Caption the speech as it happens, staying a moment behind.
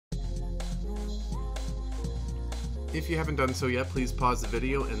If you haven't done so yet, please pause the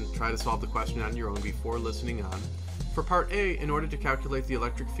video and try to solve the question on your own before listening on. For part A, in order to calculate the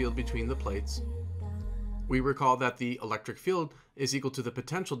electric field between the plates, we recall that the electric field is equal to the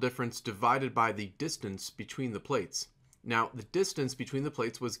potential difference divided by the distance between the plates. Now, the distance between the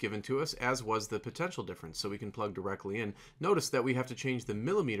plates was given to us, as was the potential difference, so we can plug directly in. Notice that we have to change the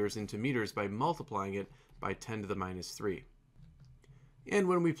millimeters into meters by multiplying it by 10 to the minus 3. And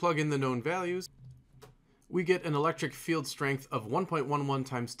when we plug in the known values, we get an electric field strength of 1.11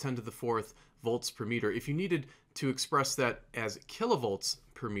 times 10 to the 4th volts per meter. If you needed to express that as kilovolts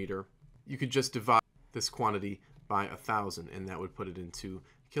per meter, you could just divide this quantity by 1,000, and that would put it into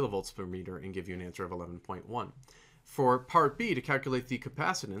kilovolts per meter and give you an answer of 11.1. For part B, to calculate the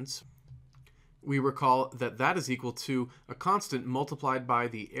capacitance, we recall that that is equal to a constant multiplied by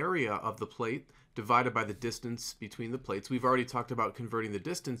the area of the plate divided by the distance between the plates. We've already talked about converting the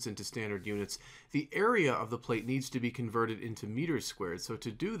distance into standard units. The area of the plate needs to be converted into meters squared. So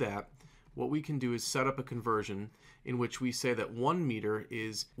to do that, what we can do is set up a conversion in which we say that 1 meter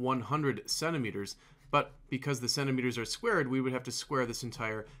is 100 centimeters, but because the centimeters are squared, we would have to square this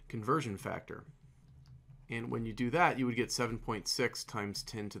entire conversion factor. And when you do that, you would get 7.6 times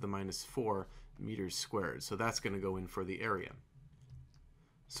 10 to the minus 4 meters squared. So that's going to go in for the area.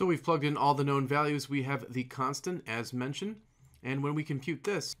 So we've plugged in all the known values. We have the constant as mentioned. And when we compute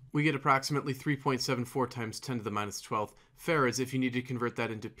this, we get approximately 3.74 times 10 to the minus 12 farads. If you need to convert that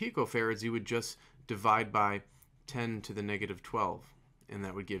into picofarads, you would just divide by 10 to the negative 12. And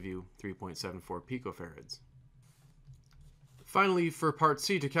that would give you 3.74 picofarads. Finally, for part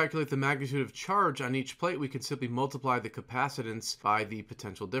C, to calculate the magnitude of charge on each plate, we can simply multiply the capacitance by the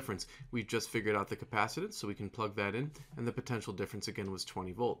potential difference. We've just figured out the capacitance, so we can plug that in, and the potential difference again was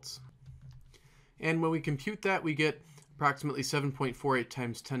 20 volts. And when we compute that, we get approximately 7.48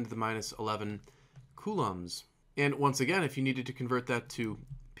 times 10 to the minus 11 coulombs. And once again, if you needed to convert that to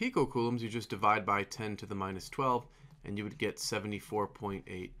picocoulombs, you just divide by 10 to the minus 12, and you would get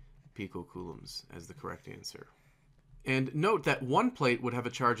 74.8 picocoulombs as the correct answer. And note that one plate would have a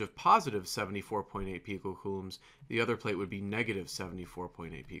charge of positive 74.8 picocoulombs. The other plate would be negative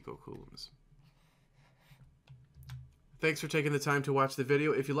 74.8 picocoulombs. Thanks for taking the time to watch the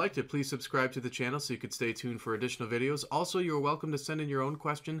video. If you liked it, please subscribe to the channel so you could stay tuned for additional videos. Also, you're welcome to send in your own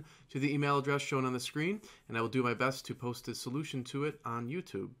question to the email address shown on the screen, and I will do my best to post a solution to it on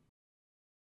YouTube.